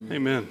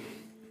Amen.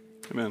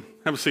 Amen.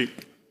 Have a seat.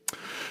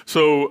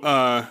 So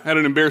I had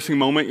an embarrassing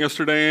moment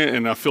yesterday,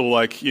 and I feel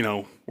like,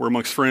 we're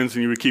amongst friends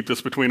and you would keep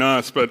this between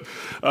us. But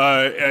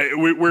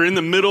we're in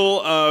the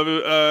middle of,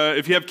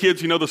 if you have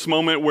kids, you know this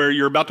moment where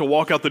you're about to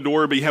walk out the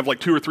door, but you have like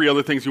 2 or 3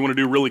 other things you want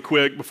to do really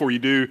quick before you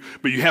do,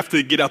 but you have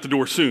to get out the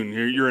door soon.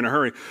 You're in a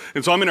hurry.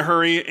 And so I'm in a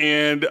hurry,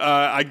 and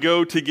I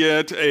go to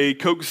get a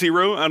Coke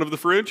Zero out of the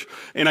fridge,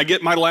 and I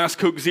get my last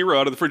Coke Zero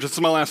out of the fridge. This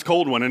is my last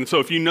cold one. And so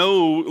if you know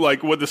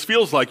like what this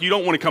feels like, you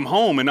don't want to come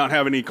home and not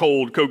have any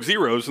cold Coke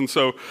Zeros. And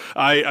so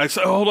I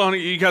say, hold on,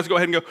 you guys go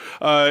ahead and go.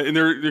 And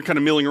they're kind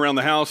of milling around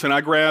the house, and I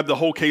grab the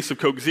whole case of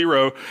Coke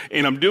Zero,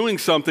 and I'm doing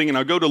something, and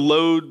I go to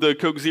load the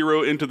Coke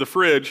Zero into the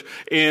fridge,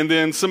 and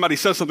then somebody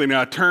says something, and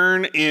I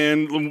turn,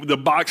 and the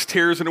box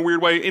tears in a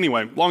weird way.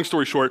 Anyway, long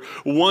story short,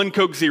 1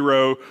 Coke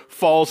Zero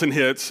falls and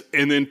hits,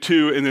 and then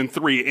 2, and then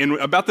 3. And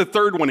about the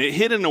 3rd one, it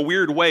hit in a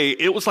weird way.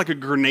 It was like a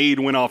grenade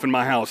went off in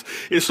my house.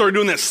 It started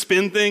doing that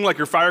spin thing like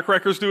your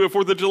firecrackers do at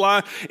 4th of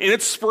July, and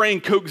it's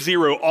spraying Coke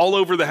Zero all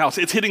over the house.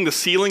 It's hitting the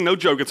ceiling, no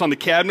joke. It's on the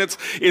cabinets.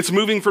 It's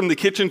moving from the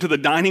kitchen to the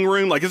dining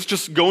room. Like it's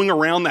just going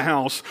around the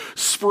house,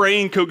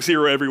 spraying Coke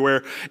Zero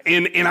everywhere.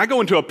 And I go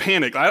into a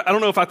panic. I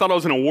don't know if I thought I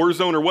was in a war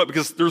zone or what,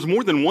 because there's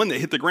more than one that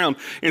hit the ground.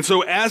 And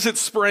so as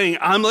it's spraying,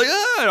 I'm like,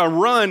 I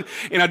run,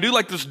 and I do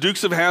like this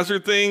Dukes of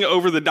Hazzard thing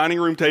over the dining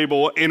room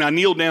table, and I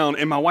kneel down,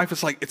 and my wife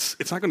is like,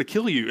 it's not going to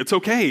kill you. It's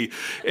okay.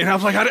 And I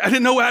was like, I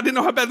didn't know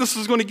how bad this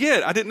was going to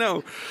get. I didn't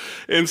know.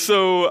 And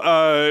so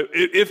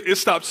it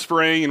stopped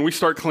spraying, and we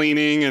start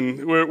cleaning,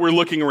 and we're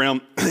looking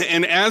around.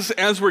 And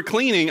as we're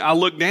cleaning, I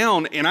look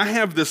down, and I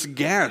have this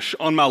gash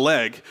on my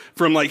leg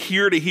from like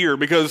here to here,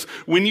 because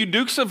when you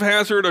Dukes of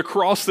Hazzard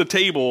across the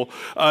table,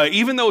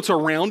 even though it's a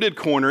rounded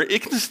corner,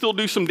 it can still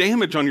do some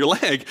damage on your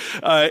leg.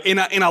 And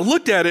I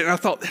looked at it, and I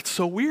thought, that's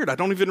so weird. I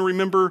don't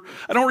remember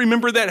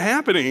that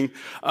happening.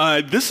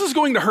 This is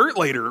going to hurt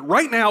later.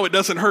 Right now, it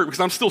doesn't hurt because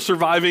I'm still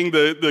surviving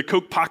the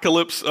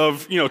Coke-pocalypse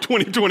of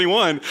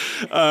 2021.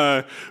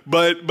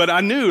 But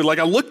I knew, like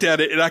I looked at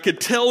it, and I could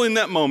tell in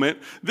that moment,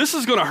 this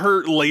is going to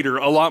hurt later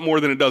a lot more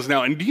than it does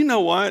now. And do you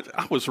know what?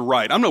 I was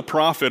right. I'm no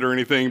prophet or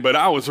anything, but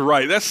I was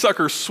right. That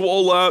sucker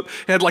swole up,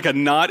 had like a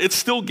knot. It's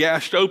still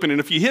gashed open. And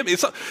if you hit me,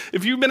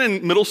 if you've been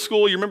in middle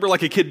school, you remember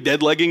like a kid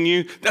dead-legging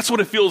you? That's what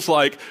it feels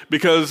like,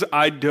 because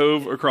I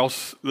dove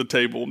across the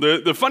table.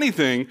 The funny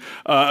thing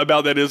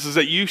about that is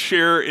that you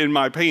share in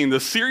my pain. The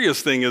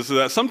serious thing is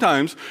that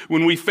sometimes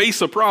when we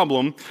face a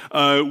problem,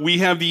 we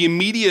have the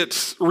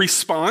immediate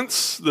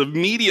response, the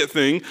immediate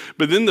thing,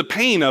 but then the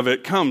pain of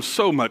it comes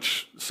so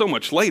much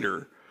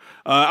later.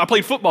 I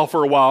played football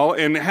for a while,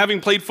 and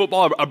having played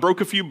football, I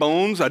broke a few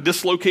bones. I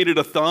dislocated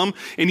a thumb,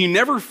 and you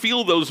never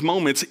feel those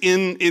moments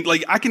in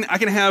like I can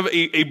have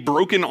a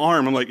broken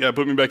arm. I'm like, yeah,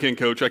 put me back in,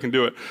 coach. I can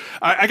do it.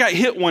 I got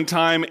hit one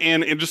time,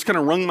 and it just kind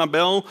of rung my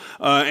bell.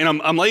 And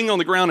I'm laying on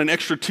the ground an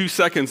extra 2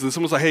 seconds, and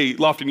someone's like, hey,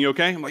 Lofton, you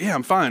okay? I'm like, yeah,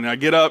 I'm fine. And I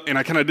get up, and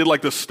I kind of did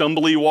like the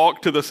stumbly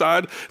walk to the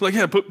side. Like,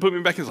 yeah, put me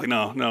back in. He's like,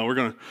 no, we're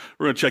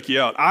gonna check you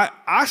out.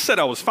 I said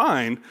I was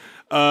fine.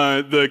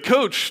 The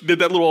coach did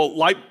that little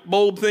light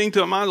bulb thing to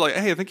my mind, like,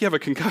 hey, I think you have a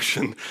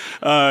concussion.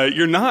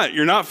 You're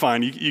not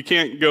fine. You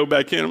can't go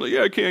back in. I'm like,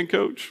 yeah, I can,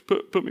 coach.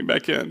 Put me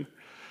back in.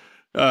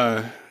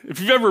 If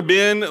you've ever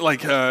been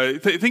like,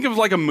 think of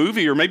like a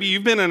movie, or maybe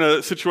you've been in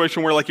a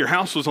situation where like your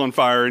house was on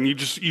fire and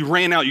you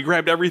ran out, you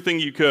grabbed everything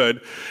you could,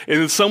 and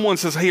then someone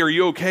says, hey, are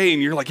you okay?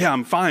 And you're like, yeah,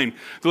 I'm fine.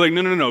 They're like,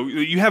 no.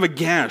 You have a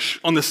gash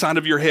on the side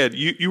of your head.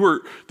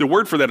 The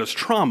word for that is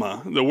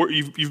trauma.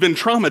 You've been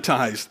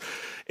traumatized.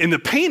 And the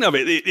pain of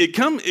it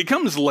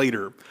comes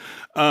later.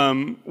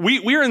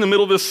 We are in the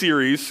middle of this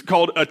series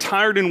called A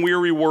Tired and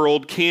Weary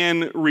World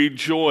Can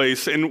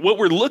Rejoice. And what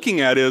we're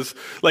looking at is,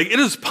 like, it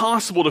is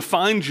possible to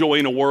find joy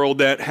in a world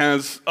that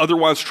has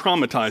otherwise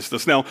traumatized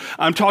us. Now,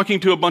 I'm talking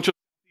to a bunch of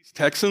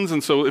Texans,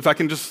 and so if I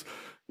can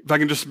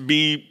just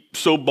be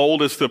so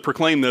bold as to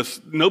proclaim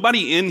this,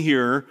 nobody in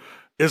here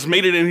has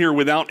made it in here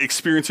without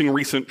experiencing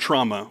recent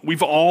trauma.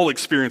 We've all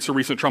experienced a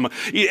recent trauma.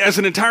 As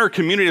an entire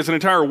community, as an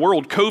entire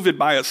world, COVID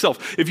by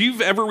itself. If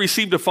you've ever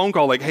received a phone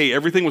call like, hey,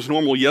 everything was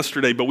normal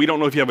yesterday, but we don't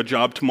know if you have a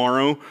job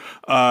tomorrow,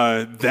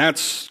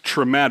 that's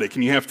traumatic.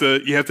 And you have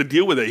to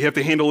deal with it. You have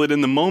to handle it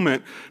in the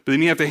moment, but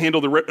then you have to handle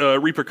the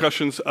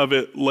repercussions of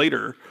it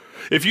later.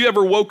 If you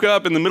ever woke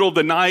up in the middle of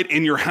the night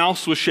and your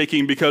house was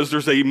shaking because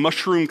there's a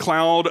mushroom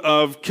cloud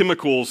of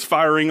chemicals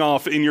firing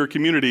off in your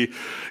community,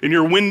 and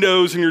your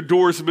windows and your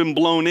doors have been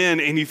blown in,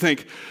 and you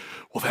think,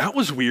 well, that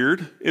was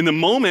weird. In the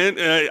moment,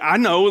 I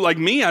know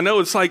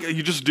it's like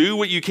you just do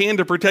what you can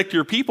to protect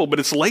your people, but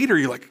it's later,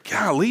 you're like,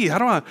 golly, how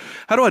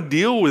do I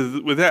deal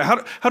with that?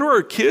 How do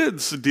our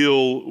kids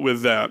deal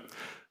with that?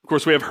 Of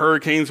course, we have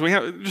hurricanes, we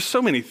have just so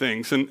many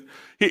things. And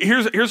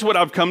here's what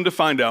I've come to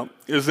find out,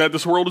 is that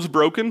this world is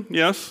broken,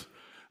 yes.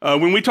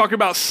 When we talk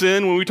about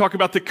sin, when we talk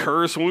about the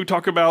curse, when we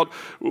talk about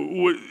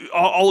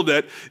all of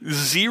that,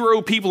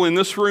 0 people in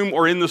this room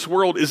or in this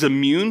world is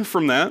immune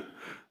from that.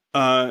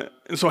 And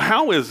so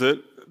how is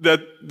it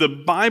that the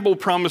Bible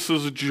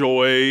promises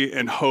joy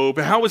and hope?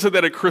 How is it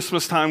that at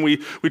Christmas time we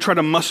try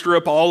to muster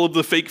up all of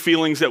the fake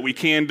feelings that we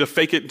can to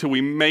fake it until we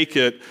make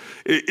it?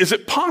 Is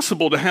it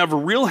possible to have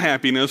real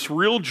happiness,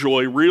 real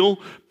joy, real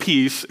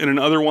peace in an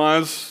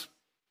otherwise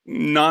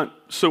not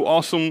so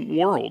awesome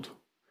world?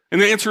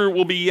 And the answer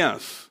will be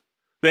yes.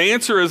 The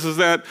answer is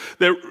that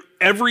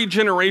every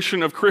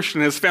generation of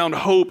Christian has found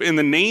hope in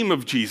the name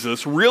of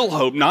Jesus, real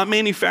hope, not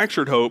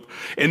manufactured hope,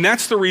 and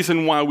that's the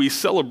reason why we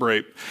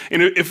celebrate.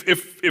 And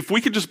if we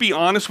could just be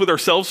honest with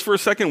ourselves for a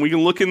second, we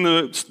can look in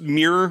the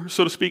mirror,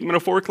 so to speak,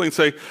 metaphorically, and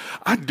say,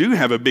 I do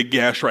have a big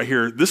gash right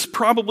here.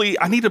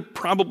 I need to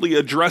probably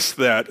address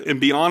that and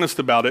be honest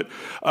about it.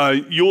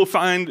 You'll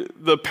find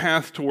the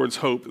path towards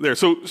hope there.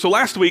 So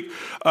last week,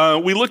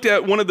 we looked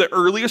at one of the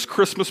earliest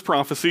Christmas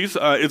prophecies.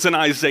 It's in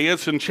Isaiah,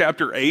 it's in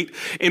chapter 8,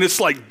 and it's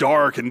like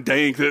dark and dank.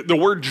 The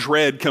word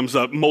dread comes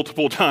up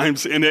multiple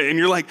times, and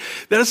you're like,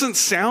 that doesn't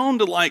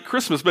sound like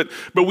Christmas. But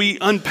we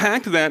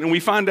unpacked that, and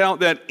we find out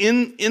that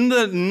in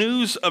the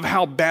news of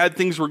how bad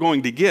things were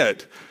going to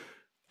get,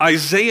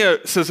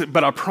 Isaiah says,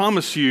 but I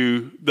promise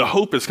you the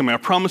hope is coming. I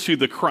promise you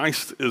the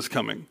Christ is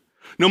coming.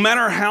 No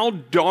matter how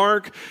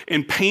dark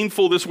and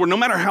painful this were, no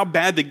matter how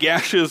bad the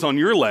gash is on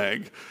your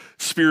leg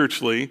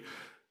spiritually,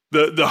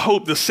 the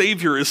hope, the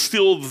Savior is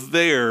still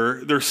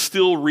there. There's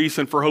still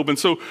reason for hope. And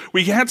so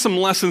we had some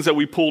lessons that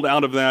we pulled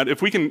out of that. If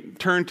we can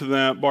turn to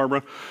that,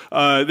 Barbara,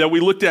 that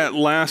we looked at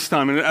last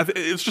time. And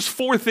it's just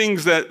 4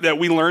 things that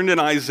we learned in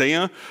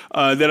Isaiah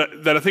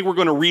that I think we're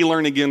going to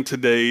relearn again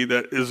today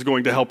that is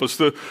going to help us.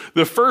 The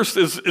first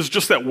is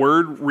just that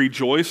word,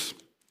 rejoice.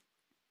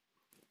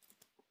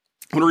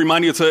 I want to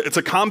remind you, it's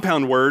a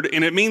compound word,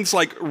 and it means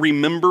like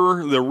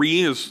remember. The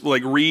re is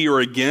like re or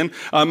again.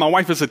 My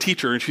wife is a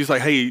teacher, and she's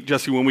like, hey,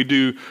 Jesse, when we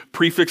do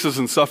prefixes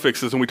and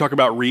suffixes and we talk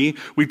about re,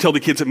 we tell the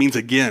kids it means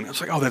again. I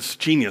was like, oh, that's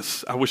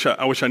genius. I wish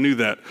I knew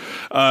that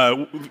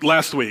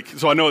last week,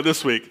 so I know it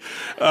this week.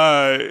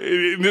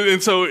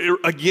 And so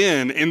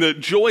again, and the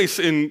Joyce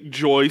in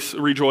Joyce,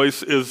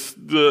 rejoice, is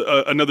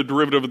another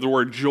derivative of the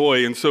word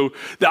joy. And so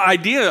the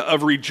idea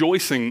of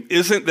rejoicing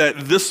isn't that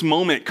this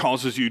moment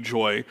causes you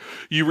joy.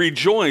 You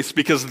rejoice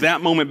because that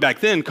moment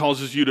back then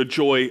causes you to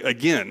joy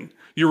again.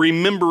 You're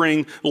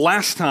remembering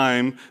last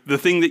time the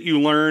thing that you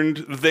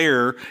learned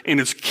there, and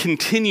it's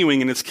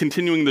continuing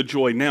the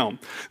joy now.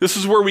 This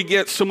is where we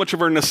get so much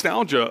of our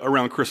nostalgia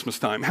around Christmas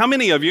time. How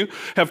many of you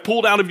have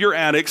pulled out of your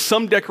attic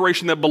some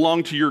decoration that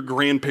belonged to your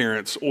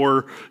grandparents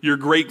or your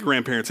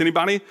great-grandparents?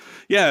 Anybody?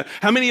 Yeah.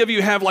 How many of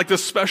you have like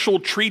this special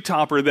tree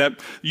topper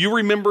that you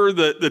remember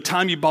the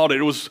time you bought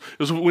it? It was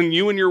when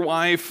you and your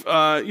wife,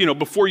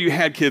 before you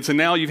had kids, and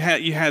now you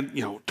had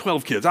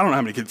 12 kids. I don't know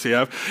how many kids you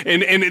have.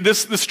 And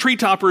this tree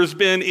topper has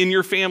been in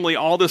your family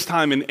all this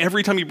time, and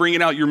every time you bring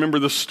it out, you remember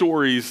the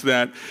stories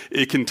that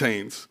it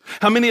contains.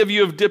 How many of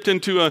you have dipped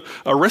into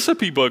a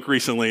recipe book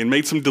recently and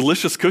made some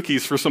delicious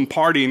cookies for some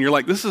party, and you're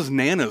like, this is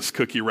Nana's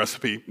cookie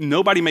recipe.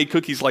 Nobody made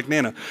cookies like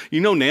Nana.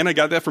 You know Nana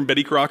got that from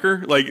Betty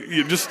Crocker? Like,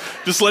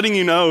 just letting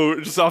you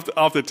know, just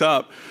off the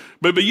top.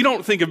 But you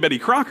don't think of Betty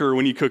Crocker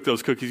when you cook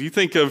those cookies. You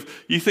think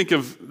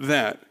of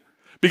that.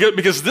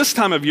 Because this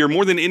time of year,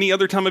 more than any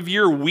other time of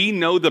year, we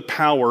know the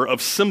power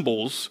of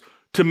symbols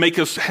to make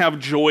us have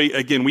joy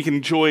again. We can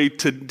enjoy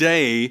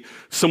today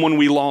someone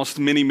we lost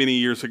many, many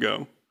years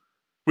ago.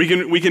 We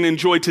can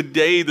enjoy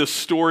today the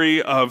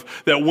story of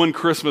that one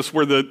Christmas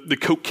where the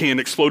Coke can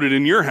exploded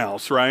in your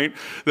house, right?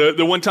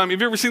 The one time, have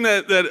you ever seen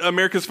that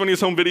America's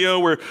Funniest Home Video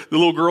where the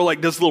little girl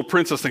like does the little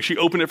princess thing? She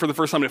opened it for the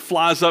first time, and it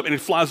flies up and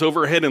it flies over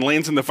her head and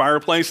lands in the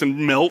fireplace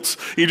and melts.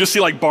 You just see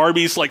like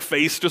Barbie's like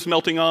face just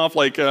melting off,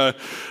 like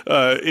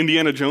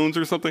Indiana Jones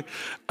or something.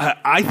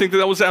 I think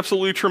that was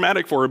absolutely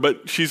traumatic for her,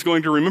 but she's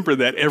going to remember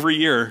that every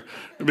year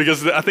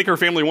because I think her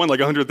family won like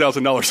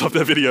 $100,000 off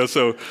that video,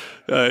 so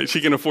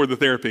she can afford the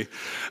therapy.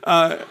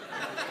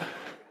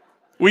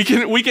 We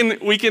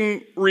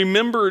can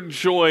remember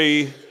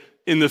joy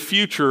in the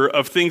future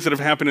of things that have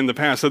happened in the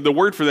past. So the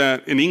word for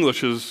that in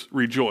English is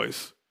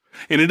rejoice.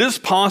 And it is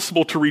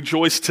possible to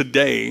rejoice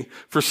today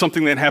for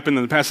something that happened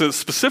in the past. So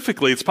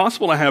specifically, it's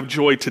possible to have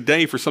joy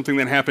today for something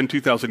that happened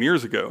 2,000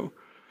 years ago.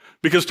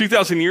 Because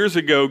 2,000 years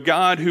ago,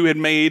 God, who had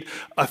made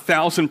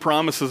 1,000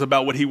 promises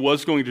about what he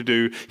was going to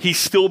do, he's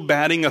still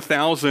batting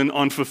 1,000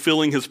 on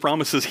fulfilling his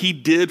promises. He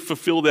did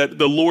fulfill that.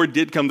 The Lord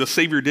did come. The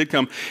Savior did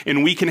come.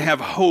 And we can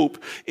have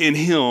hope in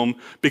him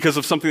because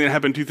of something that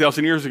happened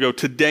 2,000 years ago.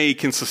 Today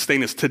can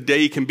sustain us.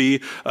 Today can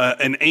be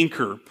an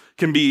anchor.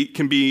 Can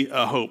be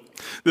hope.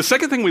 The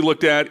second thing we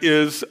looked at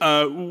is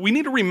we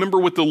need to remember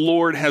what the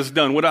Lord has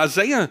done. What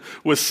Isaiah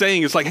was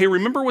saying is like, hey,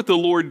 remember what the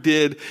Lord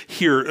did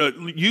here.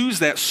 Use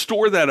that,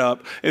 store that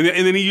up. And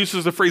then he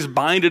uses the phrase,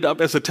 bind it up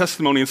as a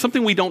testimony. And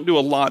something we don't do a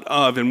lot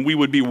of, and we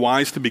would be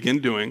wise to begin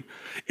doing,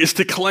 is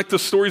to collect the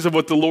stories of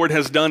what the Lord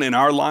has done in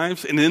our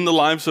lives and in the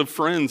lives of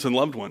friends and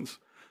loved ones.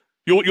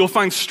 You'll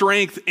find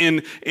strength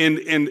and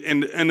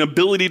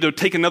ability to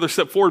take another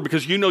step forward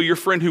because you know your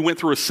friend who went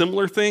through a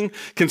similar thing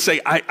can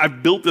say,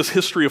 I've built this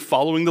history of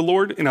following the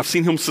Lord and I've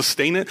seen him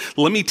sustain it.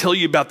 Let me tell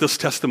you about this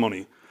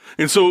testimony.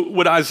 And so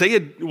what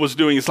Isaiah was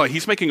doing is like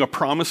he's making a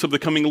promise of the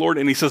coming Lord,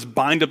 and he says,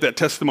 bind up that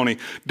testimony.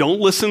 Don't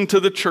listen to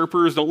the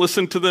chirpers. Don't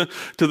listen to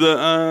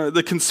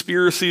the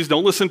conspiracies.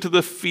 Don't listen to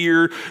the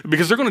fear,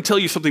 because they're going to tell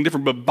you something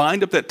different. But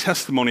bind up that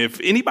testimony. If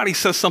anybody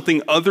says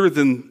something other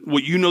than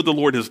what you know the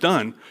Lord has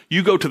done,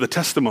 you go to the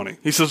testimony.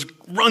 He says,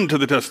 run to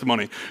the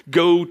testimony.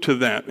 Go to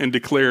that and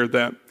declare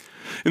that.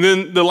 And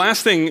then the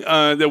last thing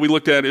that we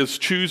looked at is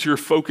choose your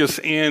focus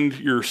and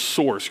your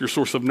source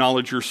of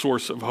knowledge, your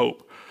source of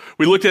hope.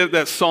 We looked at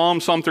that Psalm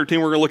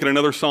 13. We're going to look at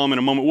another Psalm in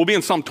a moment. We'll be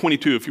in Psalm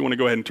 22 if you want to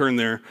go ahead and turn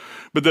there.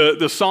 But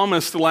the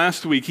psalmist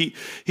last week,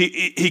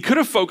 he could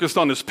have focused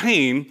on his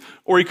pain,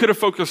 or he could have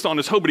focused on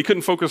his hope, but he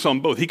couldn't focus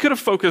on both. He could have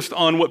focused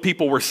on what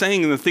people were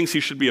saying and the things he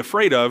should be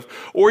afraid of,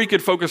 or he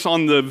could focus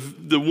on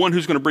the one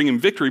who's going to bring him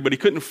victory, but he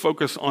couldn't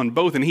focus on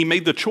both, and he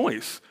made the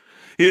choice.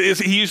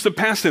 He used the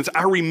past tense.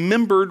 I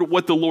remembered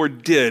what the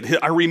Lord did.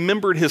 I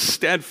remembered his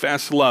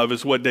steadfast love,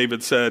 is what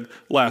David said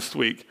last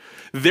week.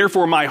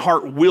 Therefore, my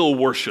heart will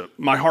worship.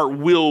 My heart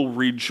will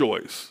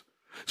rejoice.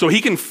 So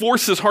he can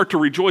force his heart to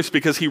rejoice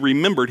because he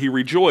remembered, he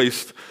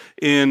rejoiced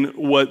in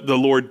what the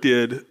Lord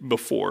did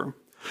before.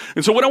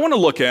 And so what I want to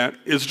look at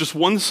is just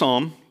one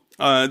psalm.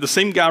 The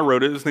same guy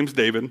wrote it. His name's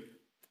David.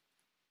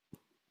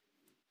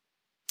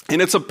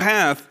 And it's a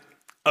path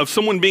of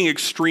someone being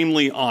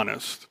extremely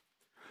honest.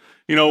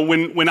 You know,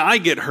 when I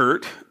get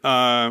hurt,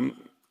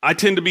 I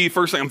tend to be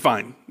first thing, I'm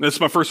fine. That's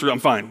my first, I'm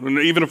fine.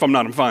 Even if I'm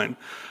not, I'm fine.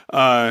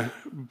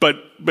 But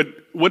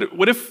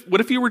what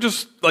if you were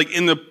just like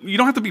you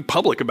don't have to be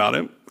public about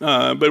it,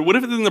 but what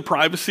if in the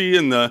privacy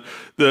and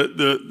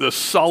the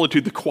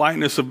solitude, the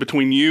quietness of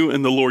between you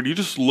and the Lord, you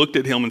just looked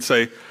at him and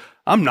say,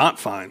 I'm not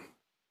fine.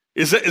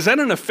 Is that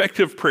an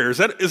effective prayer? Is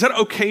that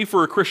okay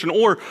for a Christian?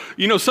 Or,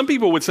 some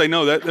people would say,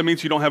 no, that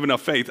means you don't have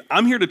enough faith.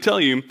 I'm here to tell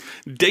you,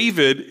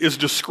 David is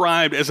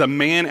described as a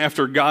man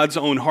after God's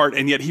own heart,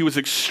 and yet he was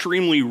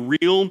extremely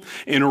real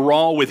and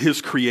raw with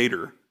his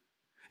Creator.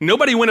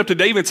 Nobody went up to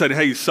David and said,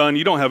 hey, son,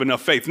 you don't have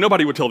enough faith.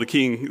 Nobody would tell the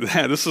king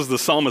that. This is the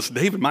psalmist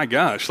David. My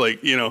gosh,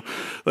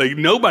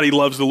 nobody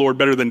loves the Lord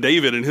better than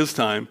David in his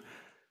time.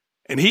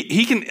 And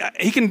he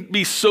can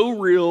be so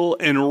real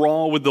and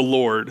raw with the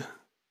Lord.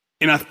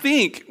 And I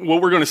think what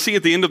we're going to see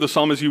at the end of the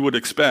psalm, as you would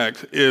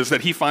expect, is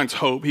that he finds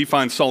hope, he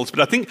finds solace.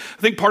 But I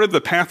think part of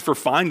the path for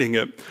finding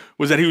it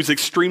was that he was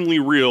extremely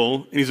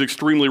real and he's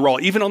extremely raw.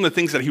 Even on the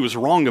things that he was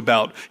wrong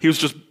about, he was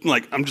just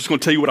like, I'm just going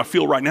to tell you what I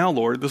feel right now,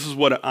 Lord. This is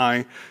what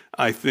I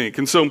think.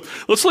 And so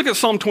let's look at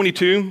Psalm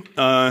 22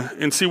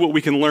 and see what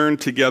we can learn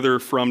together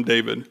from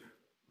David.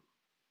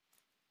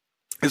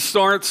 It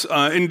starts,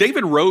 and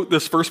David wrote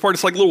this first part.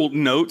 It's like little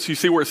notes. You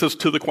see where it says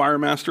to the choir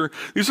master?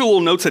 These are little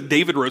notes that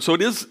David wrote. So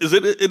it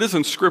is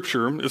in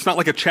Scripture. It's not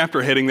like a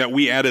chapter heading that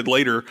we added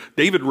later.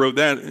 David wrote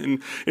that,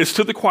 and it's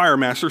to the choir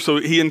master. So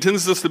he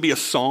intends this to be a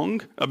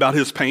song about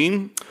his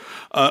pain.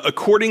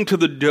 According to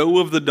the doe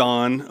of the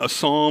dawn, a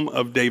psalm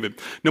of David.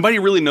 Nobody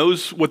really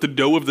knows what the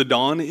doe of the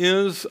dawn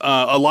is.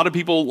 A lot of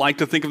people like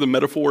to think of the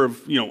metaphor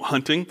of,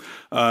 hunting.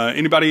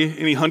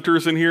 Any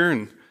hunters in here?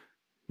 And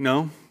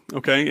no?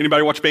 Okay,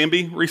 anybody watch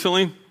Bambi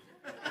recently?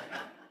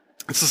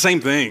 It's the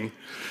same thing.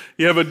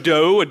 You have a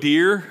doe, a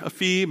deer, a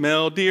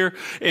female deer,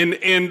 and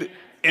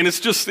it's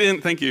just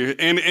thank you,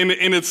 and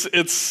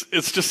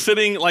it's just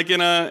sitting like in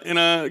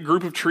a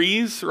group of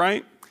trees,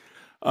 right?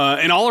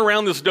 And all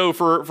around this doe,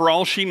 for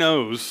all she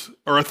knows,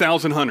 are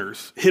 1,000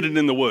 hunters hidden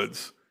in the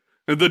woods.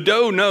 The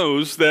doe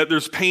knows that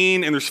there's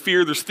pain and there's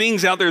fear, there's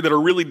things out there that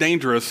are really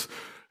dangerous,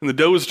 and the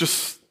doe is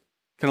just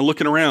kind of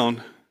looking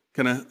around,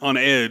 kind of on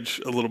edge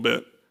a little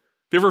bit.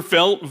 Have you ever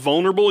felt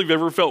vulnerable? Have you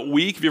ever felt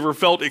weak? Have you ever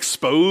felt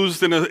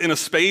exposed in a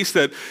space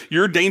that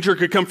your danger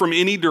could come from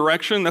any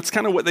direction? That's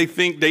kind of what they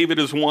think David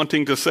is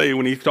wanting to say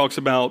when he talks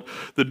about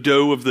the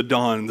doe of the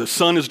dawn. The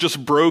sun is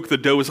just broke. The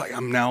doe is like,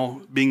 I'm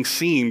now being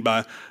seen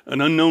by an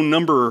unknown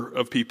number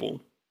of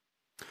people.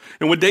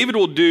 And what David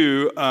will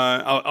do,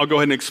 I'll go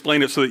ahead and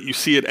explain it so that you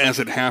see it as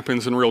it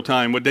happens in real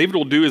time. What David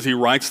will do as he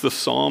writes the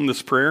psalm,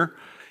 this prayer,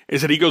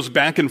 is that he goes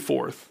back and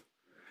forth.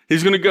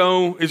 He's going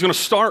to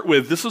start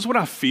with, this is what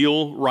I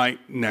feel right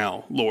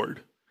now, Lord.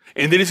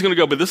 And then he's going to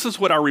go, but this is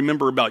what I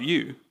remember about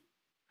you.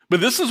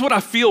 But this is what I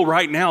feel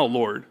right now,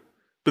 Lord.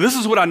 But this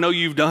is what I know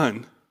you've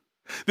done.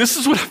 This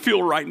is what I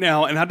feel right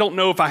now, and I don't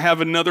know if I have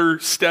another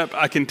step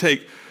I can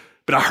take,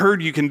 but I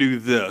heard you can do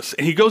this.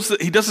 And he does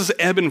this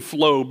ebb and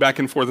flow back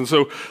and forth. And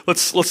so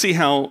let's see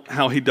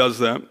how he does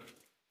that.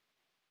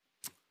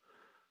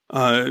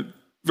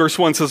 Verse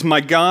 1 says, my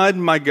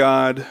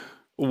God,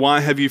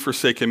 why have you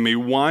forsaken me?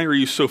 Why are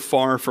you so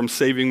far from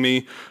saving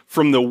me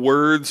from the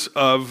words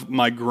of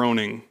my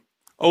groaning?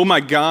 Oh my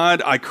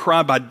God, I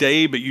cry by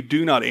day, but you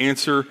do not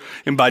answer,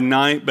 and by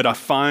night, but I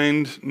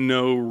find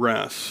no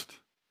rest.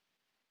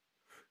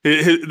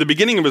 The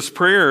beginning of his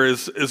prayer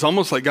is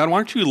almost like, God, why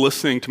aren't you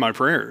listening to my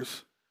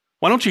prayers?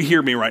 Why don't you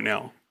hear me right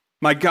now?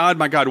 My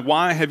God,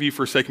 why have you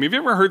forsaken me? Have you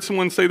ever heard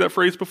someone say that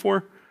phrase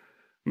before?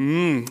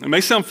 It may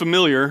sound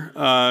familiar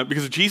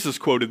because Jesus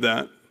quoted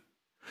that.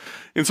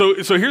 And so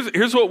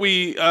here's what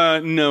we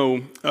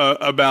know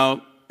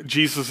about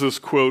Jesus'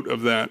 quote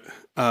of that.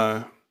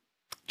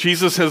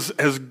 Jesus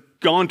has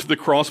gone to the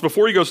cross.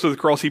 Before he goes to the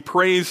cross, he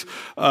prays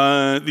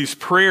these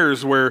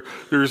prayers where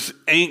there's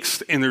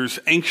angst and there's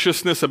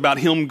anxiousness about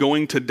him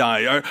going to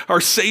die. Our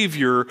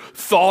Savior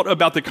thought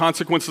about the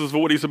consequences of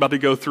what he's about to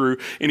go through,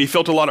 and he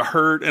felt a lot of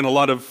hurt and a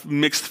lot of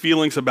mixed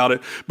feelings about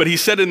it. But he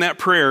said in that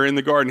prayer in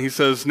the garden, he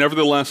says,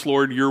 "Nevertheless,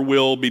 Lord, your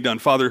will be done."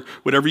 Father,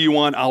 whatever you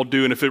want, I'll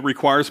do. And if it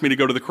requires me to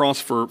go to the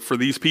cross for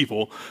these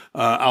people,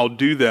 I'll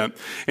do that.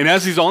 And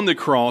as he's on the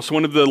cross,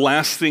 one of the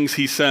last things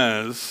he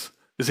says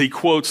is he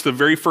quotes the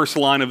very first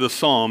line of the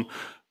psalm,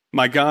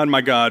 my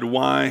God,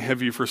 why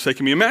have you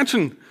forsaken me?"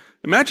 Imagine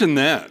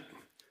that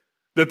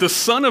the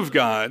Son of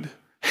God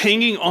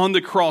hanging on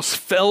the cross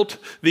felt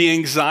the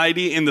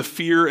anxiety and the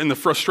fear and the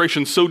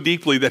frustration so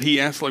deeply that he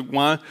asked, like,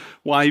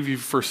 why have you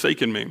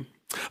forsaken me?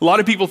 A lot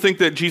of people think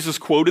that Jesus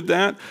quoted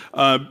that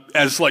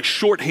as like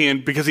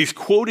shorthand because he's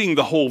quoting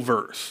the whole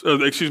verse,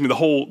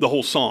 the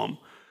whole psalm.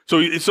 So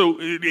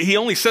he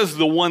only says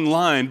the one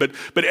line, but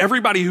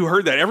everybody who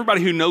heard that,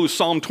 everybody who knows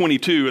Psalm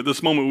 22 at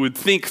this moment would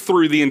think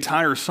through the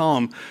entire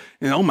psalm,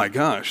 and oh my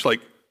gosh,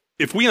 like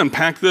if we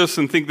unpack this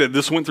and think that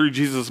this went through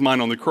Jesus'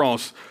 mind on the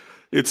cross,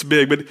 it's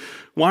big. But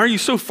why are you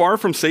so far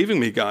from saving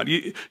me, God?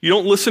 You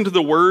don't listen to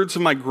the words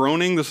of my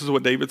groaning. This is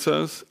what David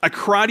says. I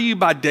cry to you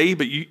by day,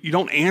 but you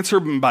don't answer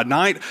by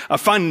night. I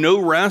find no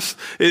rest.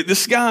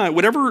 This guy,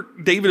 whatever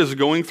David is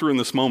going through in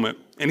this moment,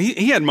 and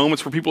he had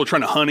moments where people are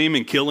trying to hunt him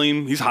and kill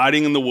him. He's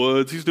hiding in the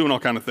woods. He's doing all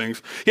kinds of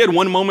things. He had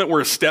one moment where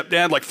his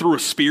stepdad like threw a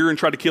spear and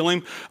tried to kill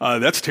him.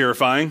 That's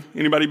terrifying.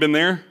 Anybody been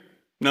there?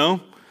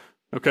 No?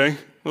 Okay.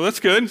 Well, that's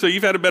good. So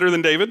you've had it better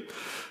than David.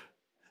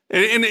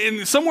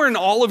 And somewhere in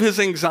all of his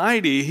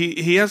anxiety,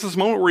 he has this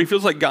moment where he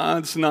feels like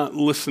God's not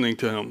listening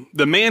to him.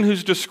 The man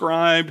who's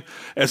described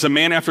as a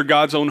man after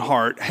God's own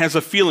heart has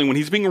a feeling when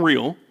he's being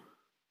real,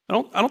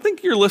 I don't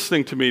think you're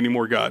listening to me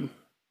anymore, God.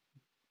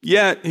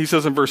 Yet, he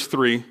says in verse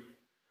 3,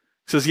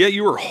 he says, yet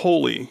you are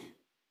holy,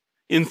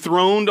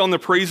 enthroned on the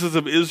praises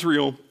of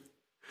Israel.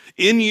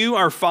 In you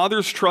our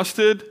fathers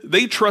trusted,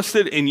 they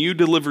trusted and you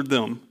delivered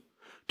them.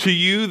 To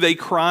you they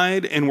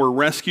cried and were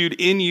rescued.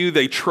 In you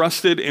they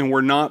trusted and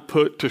were not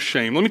put to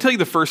shame. Let me tell you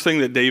the first thing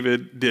that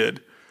David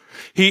did.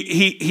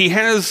 He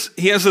has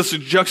this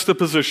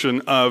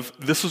juxtaposition of,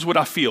 this is what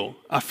I feel.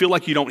 I feel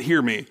like you don't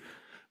hear me,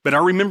 but I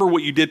remember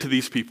what you did to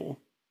these people.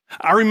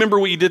 I remember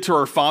what you did to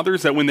our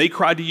fathers, that when they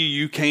cried to you,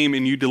 you came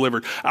and you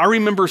delivered. I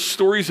remember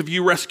stories of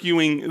you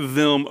rescuing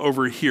them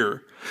over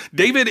here.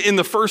 David, in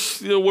the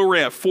first, where we're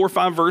at, 4 or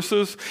 5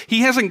 verses,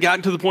 he hasn't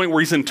gotten to the point where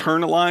he's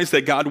internalized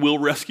that God will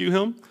rescue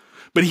him.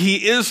 But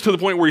he is to the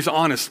point where he's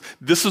honest.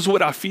 This is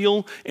what I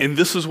feel, and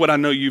this is what I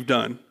know you've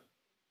done.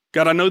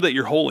 God, I know that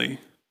you're holy.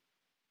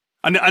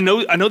 I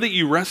know that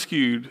you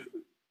rescued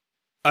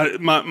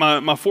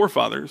my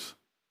forefathers.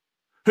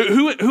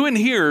 Who in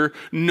here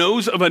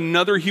knows of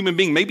another human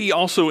being, maybe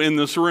also in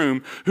this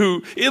room,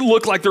 who it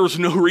looked like there was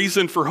no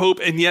reason for hope,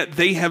 and yet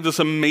they have this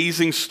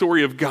amazing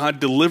story of God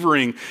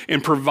delivering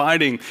and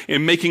providing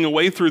and making a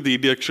way through the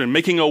addiction,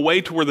 making a way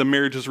to where the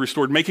marriage is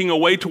restored, making a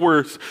way to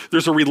where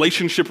there's a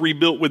relationship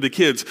rebuilt with the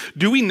kids.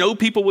 Do we know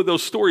people with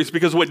those stories?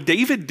 Because what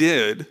David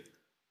did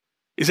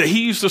is that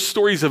he used the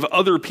stories of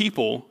other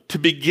people to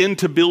begin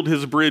to build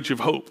his bridge of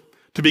hope,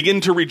 to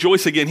begin to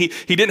rejoice again. He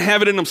didn't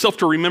have it in himself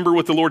to remember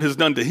what the Lord has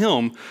done to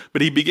him,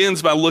 but he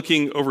begins by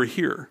looking over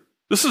here.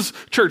 This is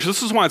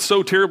why it's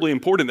so terribly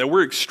important that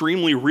we're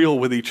extremely real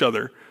with each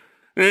other.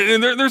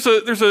 And there's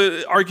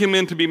a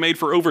argument to be made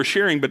for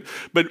oversharing,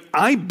 but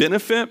I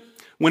benefit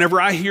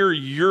whenever I hear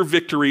your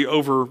victory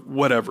over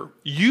whatever.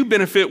 You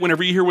benefit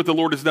whenever you hear what the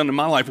Lord has done in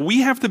my life.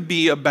 We have to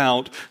be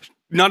about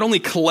not only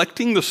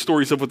collecting the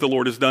stories of what the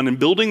Lord has done and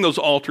building those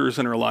altars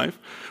in our life,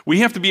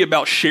 we have to be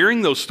about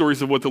sharing those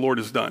stories of what the Lord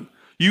has done.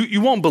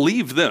 You won't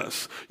believe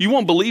this. You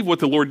won't believe what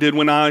the Lord did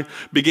when I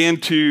began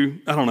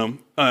to,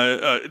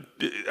 I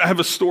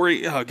have a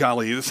story, oh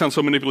golly, this sounds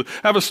so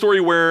manipulative. I have a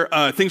story where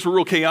things were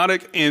real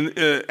chaotic, and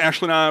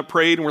Ashley and I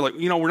prayed, and we're like,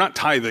 we're not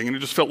tithing, and it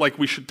just felt like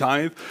we should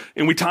tithe.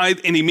 And we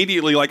tithed, and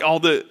immediately, like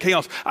all the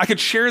chaos, I could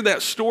share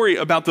that story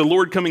about the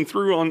Lord coming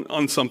through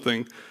on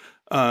something.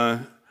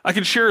 I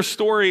could share a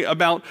story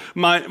about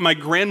my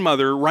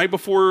grandmother right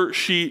before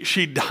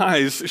she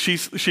dies.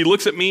 She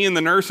looks at me and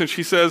the nurse and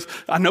she says,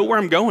 I know where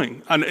I'm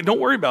going.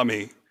 Don't worry about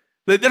me.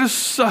 That is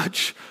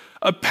such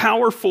a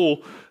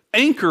powerful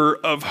anchor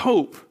of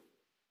hope.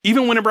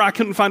 Even whenever I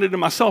couldn't find it in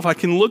myself, I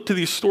can look to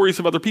these stories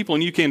of other people,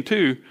 and you can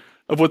too,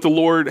 of what the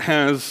Lord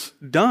has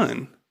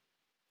done.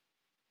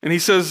 And he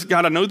says,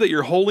 God, I know that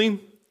you're holy.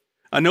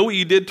 I know what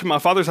you did to my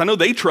fathers. I know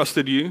they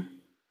trusted you.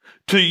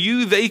 To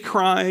you they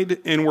cried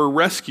and were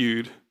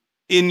rescued.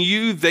 In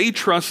you, they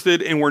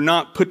trusted and were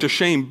not put to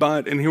shame.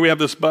 But, and here we have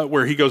this but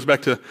where he goes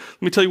back to,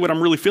 let me tell you what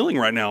I'm really feeling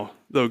right now,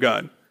 though,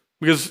 God.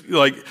 Because,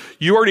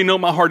 you already know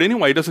my heart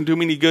anyway. It doesn't do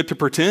me any good to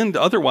pretend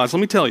otherwise. Let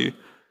me tell you,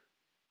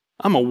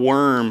 I'm a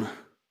worm.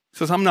 He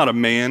says, I'm not a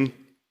man,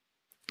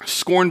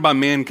 scorned by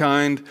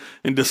mankind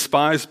and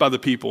despised by the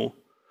people.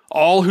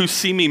 All who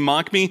see me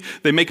mock me.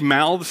 They make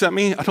mouths at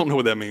me. I don't know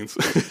what that means.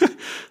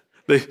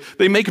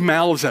 They make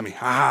mouths at me.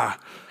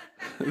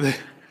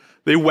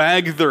 They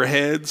wag their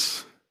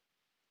heads.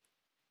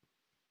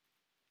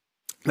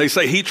 They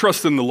say, he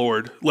trusts in the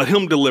Lord. Let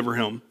him deliver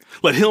him.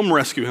 Let him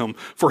rescue him,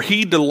 for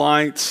he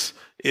delights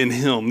in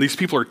him. These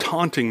people are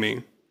taunting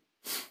me.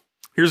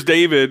 Here's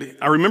David.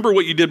 I remember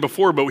what you did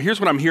before, but here's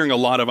what I'm hearing a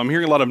lot of. I'm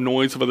hearing a lot of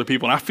noise of other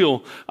people, and I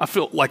feel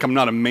like I'm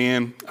not a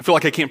man. I feel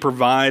like I can't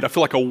provide. I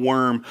feel like a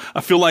worm. I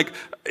feel like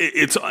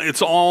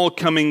it's all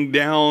coming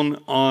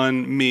down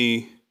on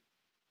me.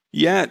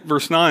 Yet,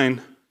 verse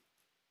 9,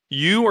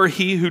 you are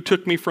he who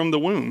took me from the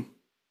womb.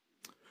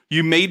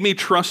 You made me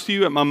trust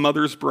you at my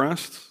mother's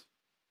breasts.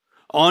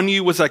 On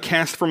you was I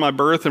cast from my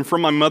birth, and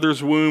from my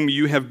mother's womb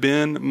you have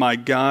been my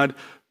God.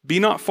 Be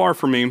not far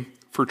from me,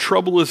 for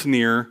trouble is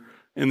near,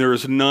 and there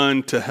is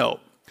none to help.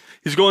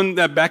 He's going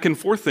that back and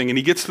forth thing, and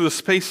he gets to the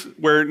space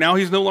where now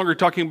he's no longer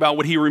talking about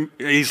what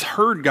he's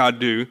heard God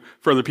do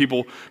for other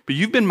people, but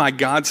you've been my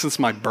God since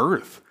my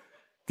birth.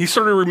 He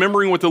started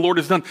remembering what the Lord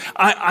has done.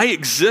 I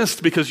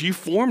exist because you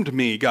formed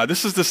me, God.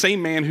 This is the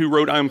same man who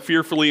wrote, I am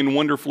fearfully and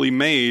wonderfully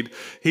made.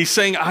 He's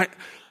saying, I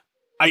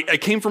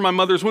came from my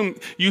mother's womb.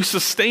 You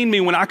sustained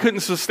me when I couldn't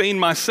sustain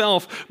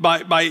myself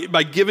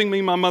by giving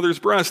me my mother's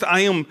breast.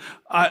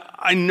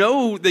 I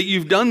know that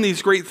you've done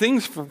these great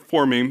things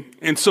for me.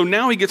 And so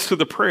now he gets to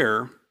the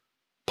prayer.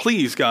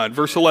 Please, God,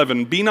 verse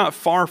 11, be not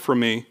far from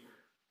me,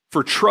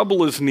 for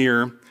trouble is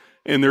near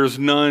and there's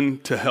none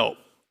to help.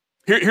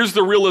 Here's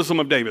the realism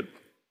of David.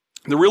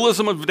 The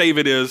realism of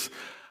David is,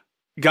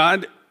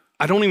 God,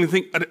 I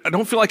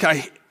don't feel like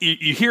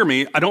you hear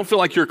me. I don't feel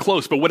like you're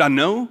close, but what I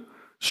know,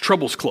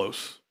 trouble's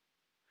close.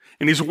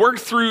 And he's worked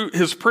through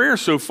his prayer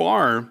so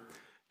far, and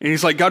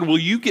he's like, God, will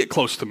you get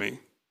close to me?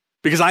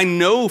 Because I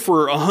know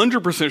for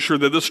 100% sure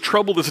that this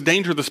trouble, this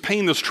danger, this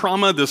pain, this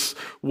trauma, this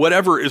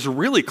whatever is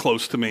really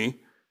close to me.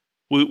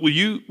 Will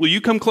you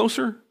come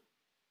closer?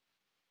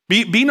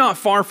 Be not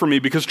far from me,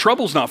 because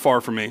trouble's not far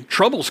from me.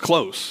 Trouble's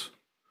close.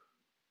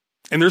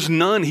 And there's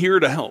none here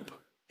to help.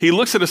 He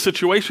looks at a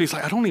situation, he's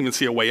like, I don't even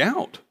see a way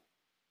out.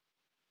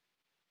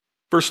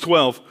 Verse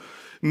 12,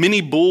 many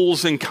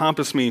bulls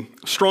encompass me.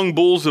 Strong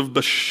bulls of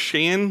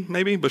Bashan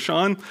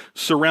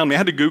surround me. I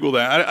had to Google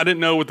that. I didn't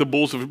know what the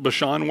bulls of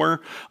Bashan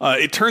were.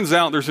 It turns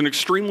out there's an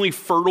extremely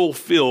fertile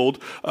field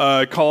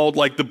called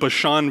like the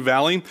Bashan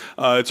Valley.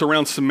 It's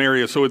around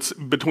Samaria. So it's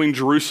between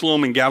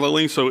Jerusalem and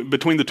Galilee. So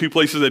between the two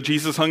places that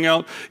Jesus hung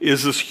out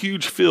is this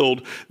huge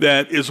field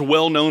that is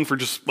well known for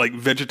just like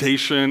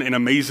vegetation and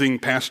amazing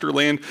pasture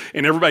land.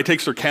 And everybody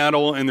takes their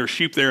cattle and their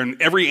sheep there.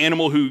 And every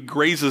animal who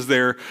grazes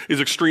there is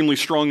extremely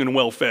strong and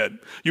well fed.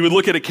 You would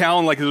look at a cow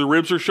and like the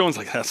ribs are showing, it's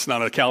like, that's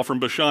not a cow from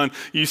Bashan.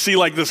 You see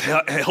like this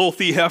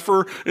healthy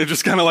heifer and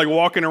just kind of like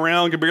walking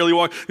around, can barely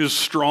walk, is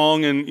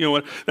strong, and you know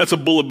what? That's a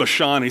bull of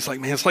Bashan. He's like,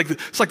 man, it's like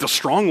the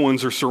strong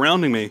ones are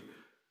surrounding me. He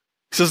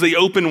says they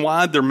open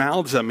wide their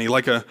mouths at me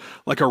like a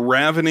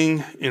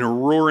ravening and a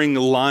roaring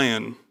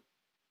lion.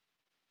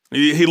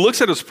 He looks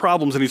at his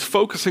problems and he's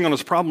focusing on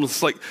his problems.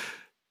 It's like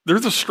they're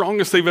the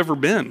strongest they've ever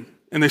been,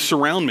 and they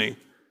surround me.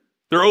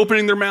 They're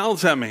opening their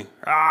mouths at me.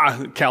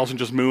 Cows are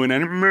just mooing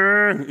and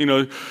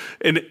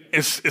and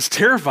it's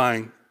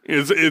terrifying.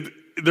 They're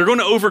going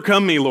to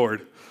overcome me,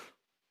 Lord.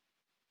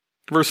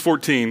 Verse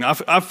 14,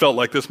 I've felt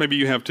like this. Maybe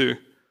you have too.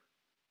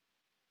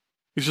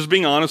 He's just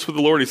being honest with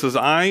the Lord. He says,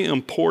 I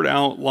am poured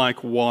out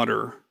like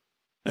water,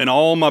 and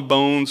all my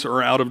bones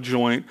are out of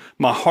joint.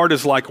 My heart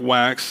is like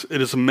wax.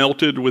 It is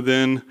melted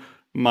within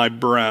my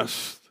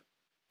breast.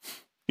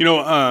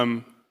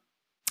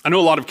 I know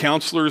a lot of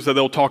counselors that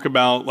they'll talk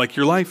about like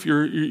your life,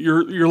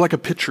 you're like a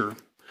pitcher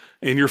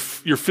and you're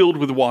filled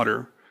with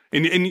water.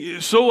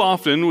 And so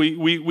often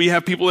we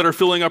have people that are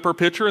filling up our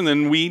pitcher, and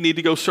then we need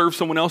to go serve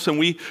someone else, and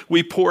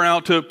we pour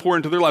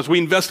into their lives. We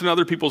invest in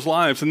other people's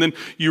lives. And then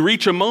you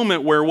reach a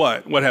moment where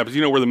what happens?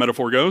 You know where the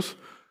metaphor goes?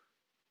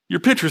 Your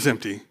pitcher's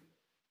empty.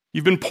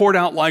 You've been poured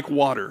out like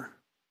water.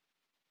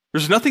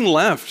 There's nothing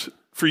left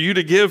for you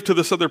to give to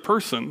this other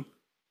person.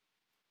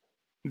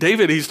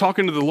 David, he's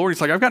talking to the Lord. He's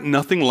like, I've got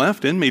nothing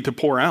left in me to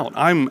pour out.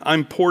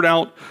 I'm poured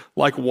out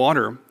like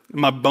water.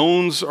 My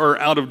bones are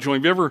out of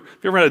joint. Have you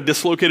ever had a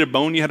dislocated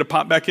bone you had to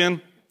pop back in?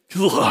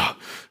 Ugh,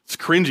 it's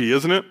cringy,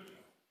 isn't it?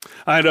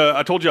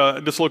 I told you I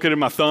dislocated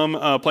my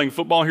thumb playing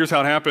football. Here's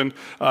how it happened.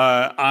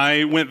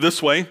 I went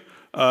this way,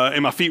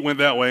 and my feet went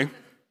that way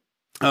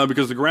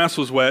because the grass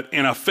was wet,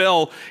 and I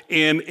fell,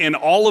 and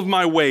all of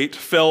my weight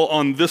fell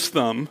on this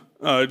thumb.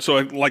 So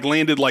I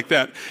landed like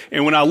that.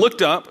 And when I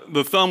looked up,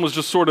 the thumb was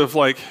just sort of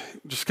like,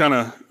 just kind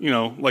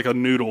of, like a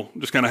noodle,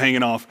 just kind of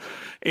hanging off.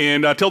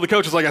 And I tell the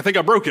coach, I think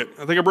I broke it.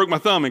 I think I broke my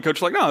thumb. And coach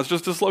is like, no, it's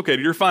just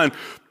dislocated. You're fine.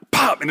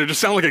 Pop! And it just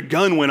sounded like a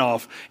gun went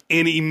off.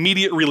 And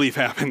immediate relief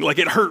happened. Like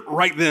it hurt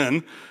right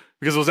then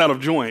because it was out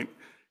of joint.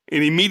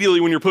 And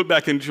immediately when you're put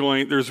back in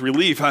joint, there's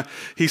relief.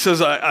 He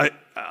says,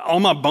 all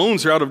my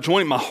bones are out of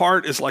joint. My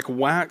heart is like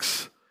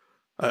wax.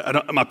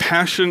 My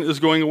passion is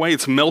going away.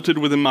 It's melted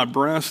within my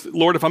breast.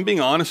 Lord, if I'm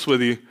being honest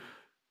with you,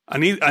 I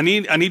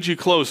need you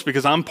close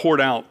because I'm poured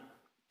out.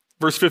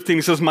 Verse 15,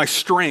 he says, my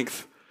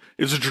strength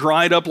is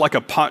dried up like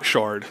a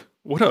potsherd.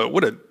 What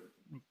a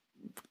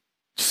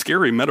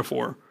scary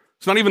metaphor.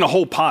 It's not even a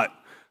whole pot.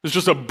 It's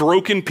just a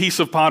broken piece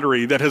of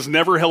pottery that has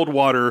never held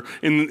water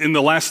in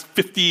the last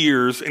 50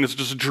 years, and it's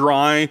just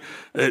dry.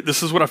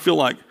 This is what I feel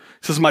like.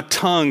 It says, my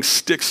tongue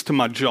sticks to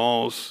my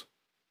jaws.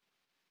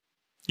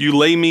 You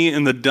lay me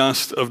in the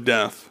dust of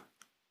death.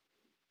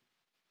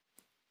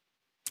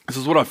 This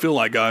is what I feel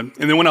like, God.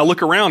 And then when I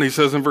look around, he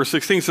says in verse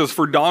 16, he says,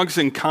 for dogs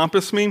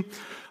encompass me,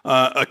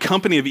 a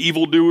company of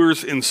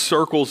evildoers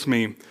encircles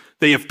me.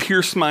 They have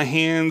pierced my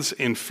hands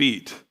and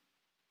feet.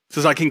 It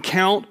says, I can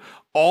count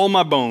all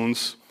my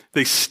bones.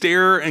 They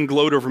stare and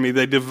gloat over me.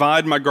 They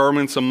divide my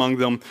garments among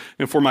them,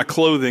 and for my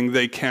clothing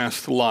they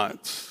cast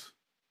lots.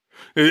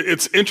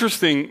 It's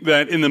interesting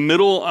that in the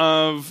middle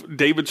of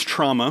David's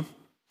trauma,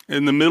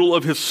 in the middle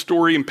of his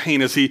story and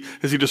pain, as he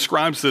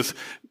describes this,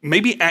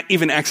 maybe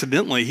even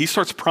accidentally, he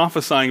starts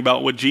prophesying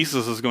about what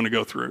Jesus is going to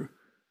go through.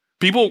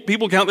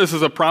 People count this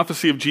as a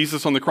prophecy of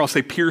Jesus on the cross.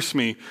 They pierce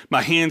me,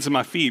 my hands and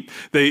my feet.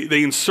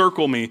 They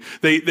encircle me.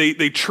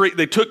 They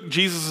took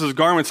Jesus'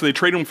 garments and they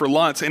traded them for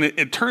lots. And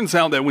it turns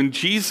out that when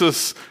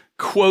Jesus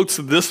quotes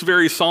this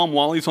very psalm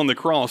while he's on the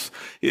cross,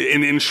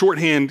 in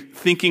shorthand,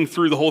 thinking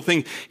through the whole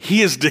thing,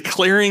 he is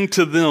declaring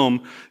to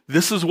them,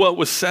 this is what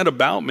was said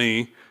about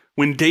me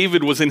when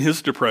David was in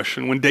his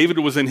depression, when David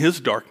was in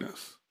his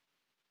darkness.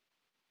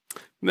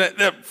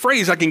 That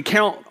phrase, I can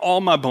count all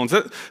my bones,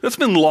 that's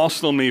been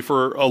lost on me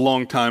for a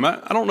long time. I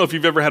don't know if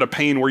you've ever had a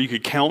pain where you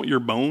could count your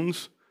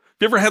bones.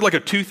 Have you ever had like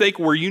a toothache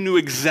where you knew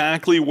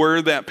exactly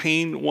where that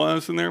pain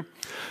was in there?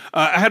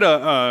 I had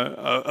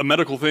a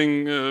medical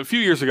thing a few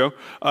years ago,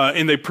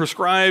 and they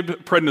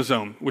prescribed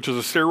prednisone, which is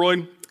a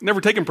steroid. Never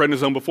taken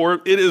prednisone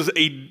before. It is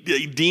a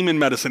demon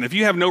medicine. If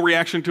you have no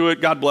reaction to it,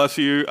 God bless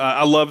you.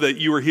 I love that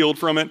you were healed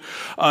from it.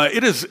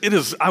 It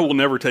is. I will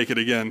never take it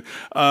again.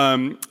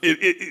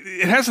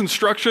 It has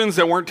instructions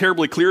that weren't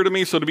terribly clear to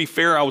me. So to be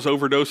fair, I was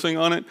overdosing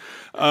on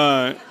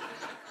it.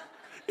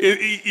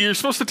 You're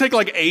supposed to take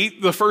like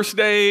 8 the first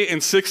day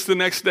and 6 the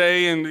next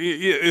day, and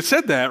it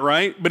said that,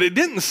 right? But it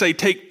didn't say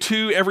take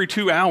 2 every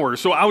 2 hours.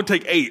 So I would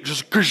take 8,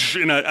 just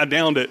and I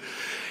downed it.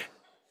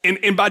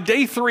 And by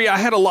day 3, I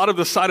had a lot of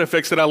the side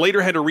effects that I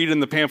later had to read in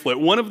the pamphlet.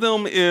 One of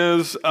them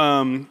is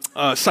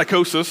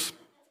psychosis.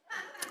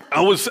 I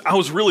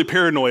was really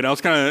paranoid. I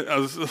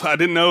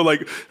didn't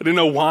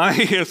know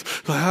why.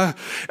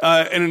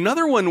 And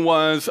another one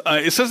was,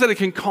 it says that it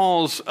can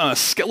cause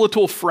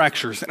skeletal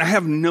fractures. And I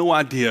have no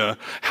idea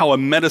how a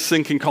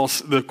medicine can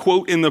cause, the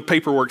quote in the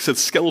paperwork said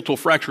skeletal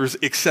fractures,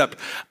 except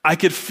I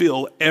could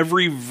feel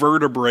every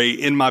vertebrae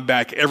in my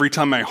back every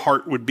time my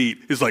heart would beat.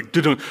 It's like,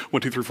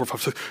 1, 2, 3, 4,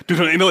 5, 6.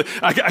 You know,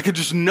 I could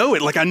just know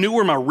it. Like I knew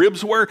where my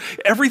ribs were.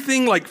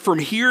 Everything like from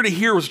here to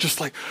here was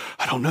just like,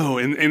 I don't know.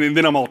 And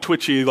then I'm all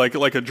twitchy, like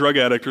a drug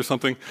addict or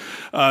something.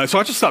 So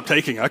I just stopped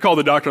taking it. I called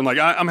the doctor. I'm like,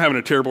 I'm having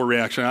a terrible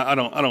reaction. I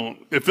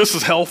don't, if this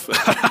is health,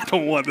 I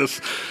don't want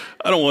this.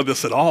 I don't want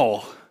this at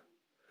all.